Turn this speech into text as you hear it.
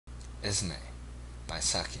Esme by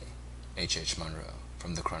Saki, H. Munro,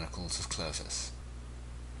 from the Chronicles of Clovis.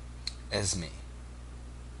 Esme.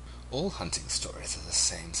 All hunting stories are the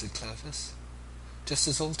same, said Clovis, just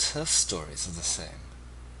as all turf stories are the same.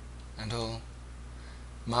 And all...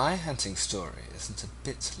 My hunting story isn't a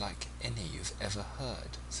bit like any you've ever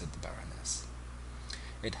heard, said the Baroness.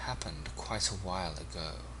 It happened quite a while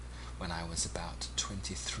ago, when I was about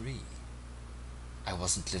 23. I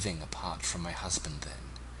wasn't living apart from my husband then.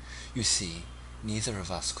 You see, neither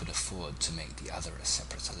of us could afford to make the other a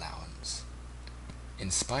separate allowance.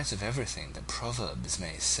 In spite of everything that proverbs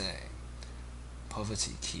may say,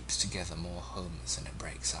 poverty keeps together more homes than it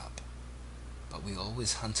breaks up. But we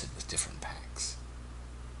always hunted with different packs.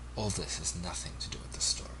 All this has nothing to do with the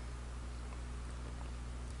story.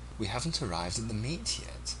 We haven't arrived at the meet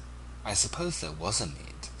yet. I suppose there was a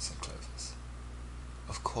meet, said Clovis.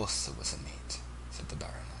 Of course there was a meet, said the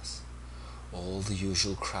Baroness. All the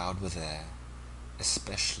usual crowd were there,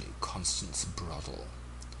 especially Constance Broddle.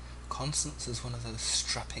 Constance is one of those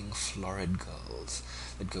strapping, florid girls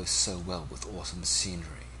that go so well with autumn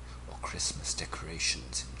scenery or Christmas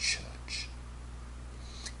decorations in church.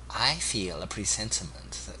 I feel a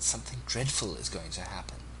presentiment that something dreadful is going to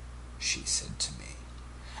happen, she said to me.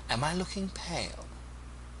 Am I looking pale?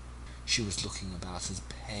 She was looking about as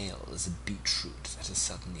pale as a beetroot that has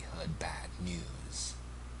suddenly heard bad news.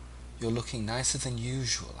 You're looking nicer than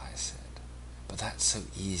usual, I said, but that's so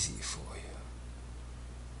easy for you.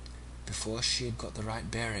 Before she had got the right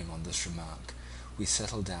bearing on this remark, we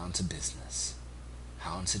settled down to business.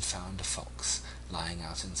 Hounds had found a fox lying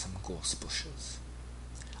out in some gorse bushes.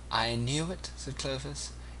 I knew it, said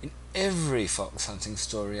Clovis. In every fox hunting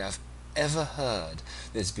story I've ever heard,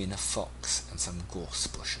 there's been a fox and some gorse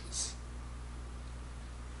bushes.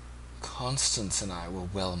 Constance and I were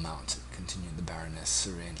well mounted, continued the Baroness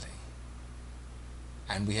serenely,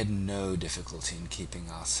 and we had no difficulty in keeping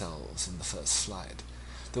ourselves in the first flight,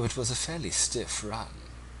 though it was a fairly stiff run.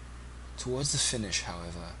 Towards the finish,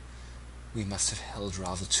 however, we must have held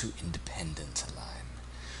rather too independent a line,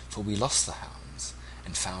 for we lost the hounds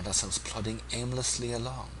and found ourselves plodding aimlessly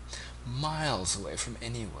along, miles away from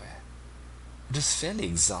anywhere. It was fairly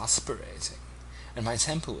exasperating, and my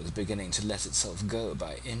temper was beginning to let itself go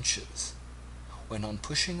by inches, when on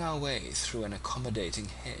pushing our way through an accommodating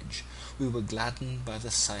hedge, we were gladdened by the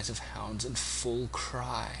sight of hounds in full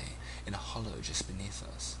cry in a hollow just beneath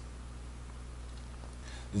us.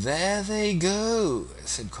 There they go,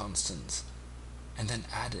 said Constance, and then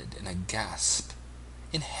added in a gasp,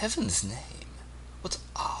 in heaven's name, what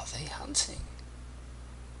are they hunting?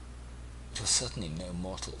 It was certainly no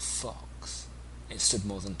mortal fox. It stood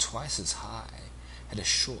more than twice as high, had a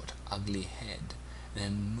short, ugly head, and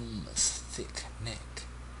an enormous, thick neck.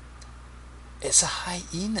 It's a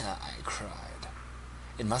hyena, I cried.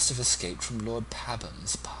 It must have escaped from Lord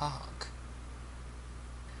Pabham's park.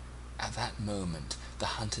 At that moment the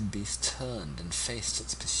hunted beast turned and faced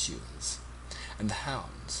its pursuers, and the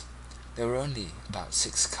hounds, there were only about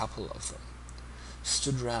 6 couple of them,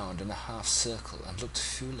 stood round in a half-circle and looked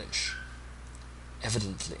foolish.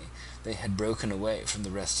 Evidently they had broken away from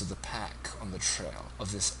the rest of the pack on the trail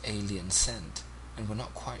of this alien scent, and were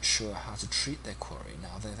not quite sure how to treat their quarry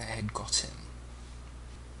now that they had got him.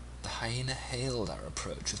 The hyena hailed our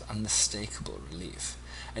approach with unmistakable relief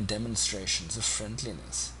and demonstrations of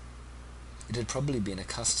friendliness. It had probably been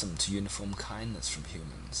accustomed to uniform kindness from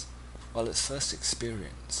humans, while its first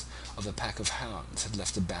experience of a pack of hounds had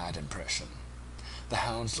left a bad impression. The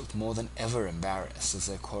hounds looked more than ever embarrassed as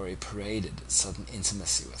their quarry paraded its sudden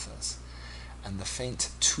intimacy with us, and the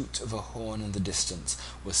faint toot of a horn in the distance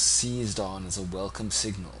was seized on as a welcome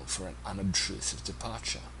signal for an unobtrusive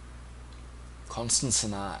departure. Constance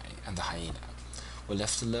and I and the hyena were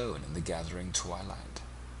left alone in the gathering twilight.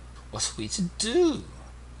 "What are we to do?"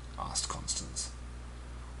 asked Constance.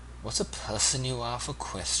 "What a person you are for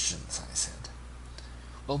questions," I said.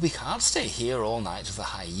 "Well, we can't stay here all night with the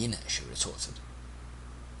hyena," she retorted.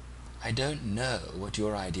 "I don't know what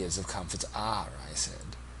your ideas of comfort are," I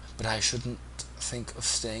said, "but I shouldn't think of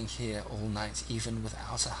staying here all night even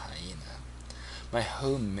without a hyena. My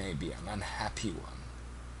home may be an unhappy one.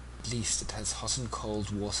 At least it has hot and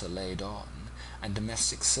cold water laid on, and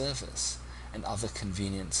domestic service, and other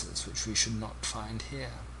conveniences which we should not find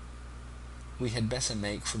here. We had better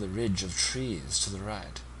make for the ridge of trees to the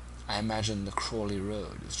right. I imagine the Crawley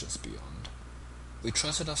Road is just beyond." We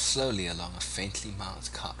trotted off slowly along a faintly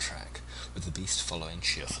marked cart track, with the beast following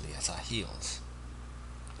cheerfully at our heels.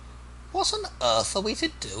 "What on earth are we to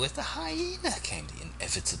do with the hyena?" came the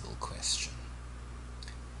inevitable question.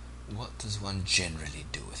 "What does one generally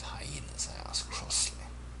do with hyenas?" I asked crossly.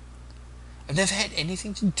 "I've never had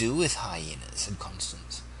anything to do with hyenas," said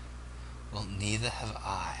Constance. "Well, neither have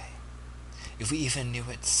I. If we even knew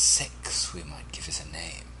its sex, we might give it a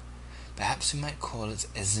name. Perhaps we might call it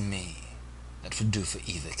Esme. That would do for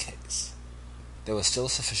either case." There was still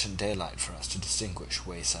sufficient daylight for us to distinguish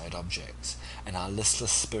wayside objects, and our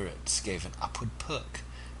listless spirits gave an upward perk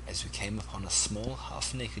as we came upon a small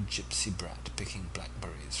half-naked gypsy brat picking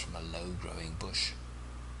blackberries from a low-growing bush.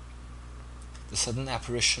 The sudden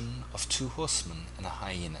apparition of 2 horsemen and a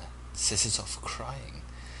hyena set it off crying,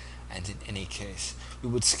 and in any case we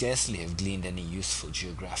would scarcely have gleaned any useful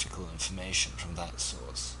geographical information from that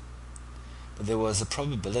source. But there was a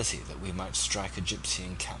probability that we might strike a gypsy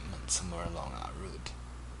encampment somewhere along our route.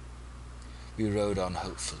 We rode on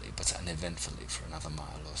hopefully but uneventfully for another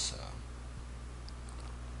mile or so.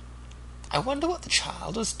 "I wonder what the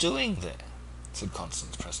child was doing there," said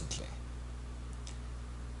Constance presently.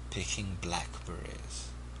 "Picking blackberries,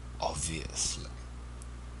 obviously."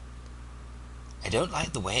 "I don't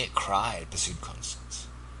like the way it cried," pursued Constance.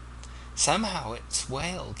 "Somehow its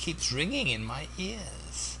wail keeps ringing in my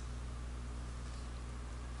ears."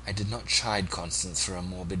 I did not chide Constance for her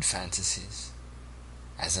morbid fantasies.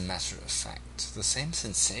 As a matter of fact, the same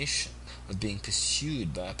sensation of being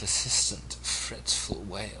pursued by a persistent, fretful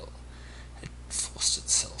wail had forced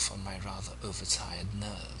itself on my rather overtired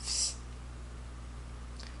nerves.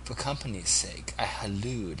 For company's sake, I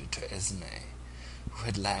hallooed to Esme, who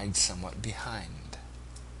had lagged somewhat behind.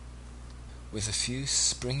 With a few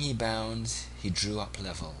springy bounds, he drew up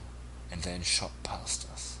level, and then shot past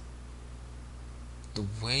us. The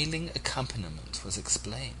wailing accompaniment was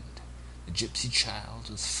explained. The gypsy child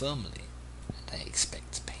was firmly, and I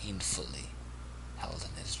expect painfully, held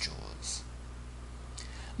in his jaws.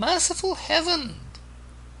 "Merciful heaven!"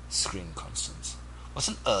 screamed Constance. "What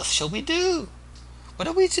on earth shall we do? What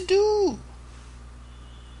are we to do?"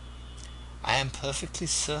 I am perfectly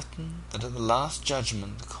certain that at the last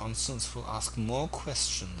judgment Constance will ask more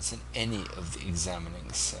questions than any of the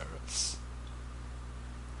examining seraphs.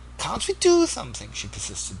 "Can't we do something?" she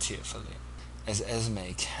persisted tearfully, as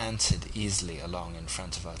Esme cantered easily along in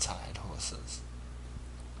front of our tired horses.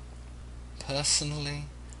 Personally,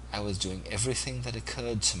 I was doing everything that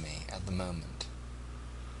occurred to me at the moment.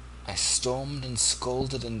 I stormed and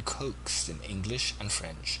scolded and coaxed in English and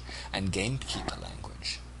French and gamekeeper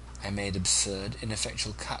language. I made absurd,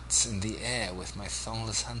 ineffectual cuts in the air with my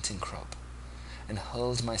thongless hunting crop, and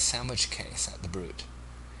hurled my sandwich case at the brute.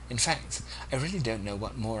 In fact, I really don't know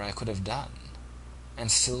what more I could have done,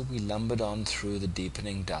 and still we lumbered on through the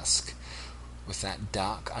deepening dusk, with that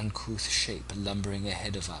dark, uncouth shape lumbering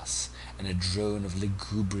ahead of us, and a drone of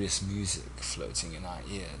lugubrious music floating in our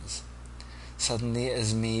ears. Suddenly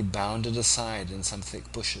Esme bounded aside in some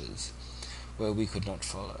thick bushes, where we could not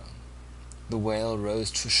follow. The wail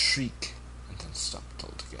rose to a shriek, and then stopped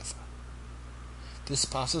altogether. This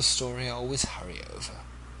part of the story I always hurry over,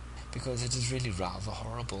 because it is really rather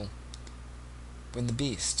horrible. When the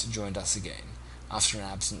beast joined us again, after an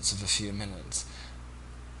absence of a few minutes,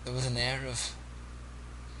 there was an air of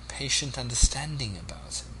patient understanding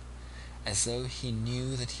about him, as though he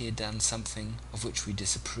knew that he had done something of which we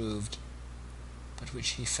disapproved, but which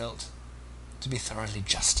he felt to be thoroughly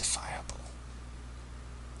justifiable.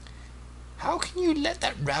 "How can you let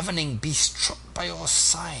that ravening beast trot by your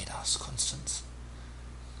side?" asked Constance.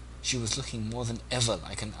 She was looking more than ever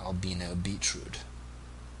like an albino beetroot.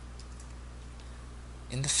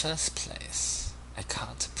 "In the first place, I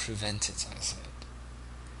can't prevent it," I said.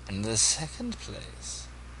 "And in the second place,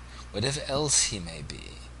 whatever else he may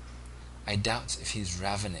be, I doubt if he's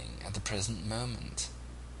ravening at the present moment."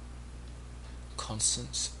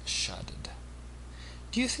 Constance shuddered.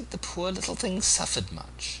 "Do you think the poor little thing suffered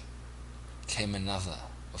much?" came another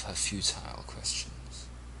of her futile questions.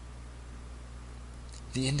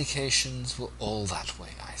 "The indications were all that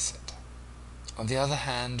way," I said. "On the other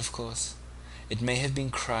hand, of course, it may have been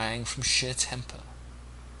crying from sheer temper.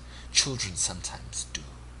 Children sometimes do."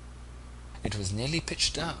 It was nearly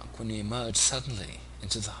pitch dark when we emerged suddenly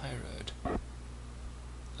into the high road.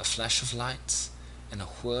 A flash of lights and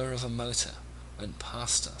a whir of a motor went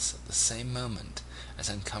past us at the same moment at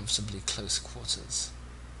uncomfortably close quarters.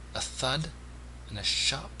 A thud and a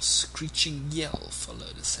sharp screeching yell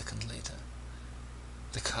followed a second later.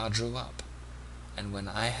 The car drew up, and when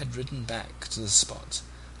I had ridden back to the spot,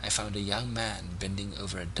 I found a young man bending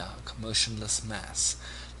over a dark, motionless mass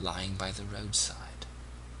lying by the roadside.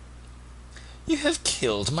 "You have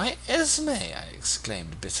killed my Esme!" I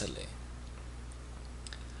exclaimed bitterly.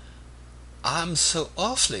 "I'm so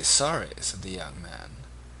awfully sorry," said the young man.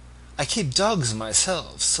 "I keep dogs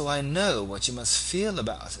myself, so I know what you must feel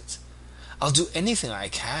about it. I'll do anything I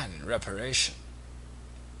can in reparation."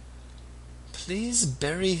 "Please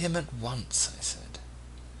bury him at once," I said.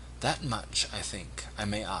 "That much, I think, I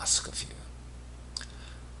may ask of you."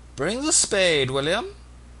 "Bring the spade, William,"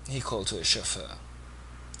 he called to his chauffeur.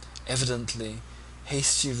 Evidently,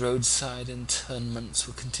 hasty roadside interments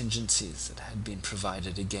were contingencies that had been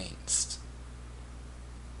provided against.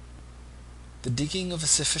 The digging of a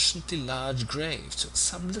sufficiently large grave took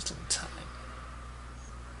some little time.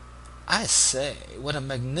 "I say, what a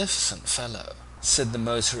magnificent fellow," said the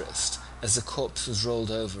motorist as the corpse was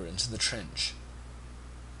rolled over into the trench.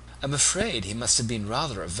 "I'm afraid he must have been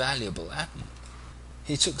rather a valuable animal."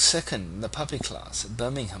 "He took second in the puppy class at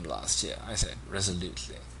Birmingham last year," I said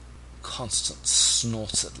resolutely. Constance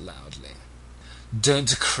snorted loudly.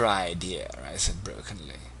 "Don't cry, dear," I said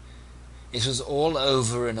brokenly. "It was all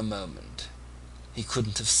over in a moment. He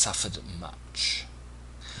couldn't have suffered much."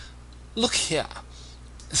 "Look here,"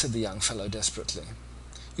 said the young fellow desperately.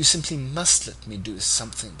 "You simply must let me do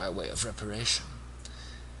something by way of reparation."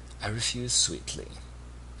 I refused sweetly,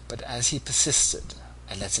 but as he persisted,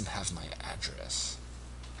 I let him have my address.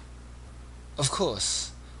 Of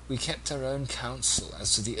course, we kept our own counsel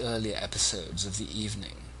as to the earlier episodes of the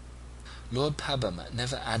evening. Lord Pabham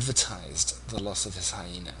never advertised the loss of his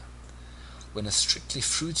hyena. When a strictly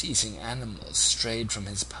fruit-eating animal strayed from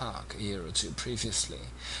his park a year or two previously,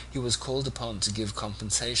 he was called upon to give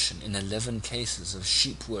compensation in 11 cases of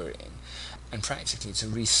sheep worrying, and practically to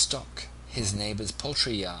restock his neighbours'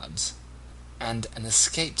 poultry yards, and an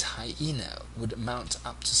escaped hyena would amount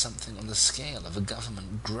up to something on the scale of a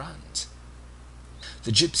government grant.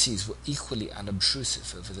 The gypsies were equally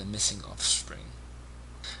unobtrusive over their missing offspring.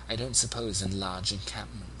 I don't suppose in large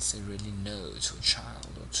encampments they really know to a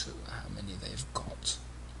child or two how many they've got.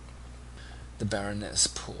 The Baroness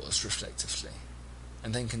paused reflectively,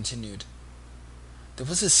 and then continued. "There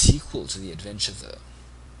was a sequel to the adventure, though.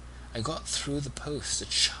 I got through the post a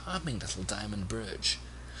charming little diamond brooch,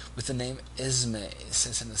 with the name Esme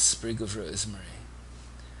set in a sprig of rosemary.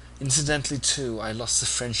 Incidentally, too, I lost the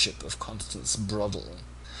friendship of Constance Broddle.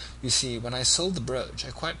 You see, when I sold the brooch,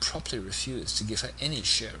 I quite properly refused to give her any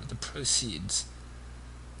share of the proceeds.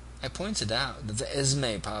 I pointed out that the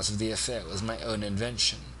Esme part of the affair was my own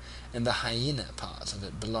invention, and the hyena part of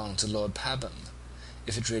it belonged to Lord Pabham,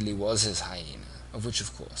 if it really was his hyena, of which,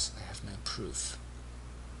 of course, I have no proof."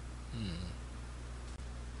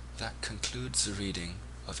 That concludes the reading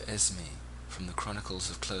of Esme from the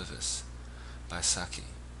Chronicles of Clovis by Saki,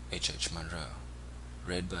 H.H. Munro,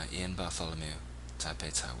 read by Ian Bartholomew,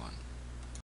 Taipei, Taiwan.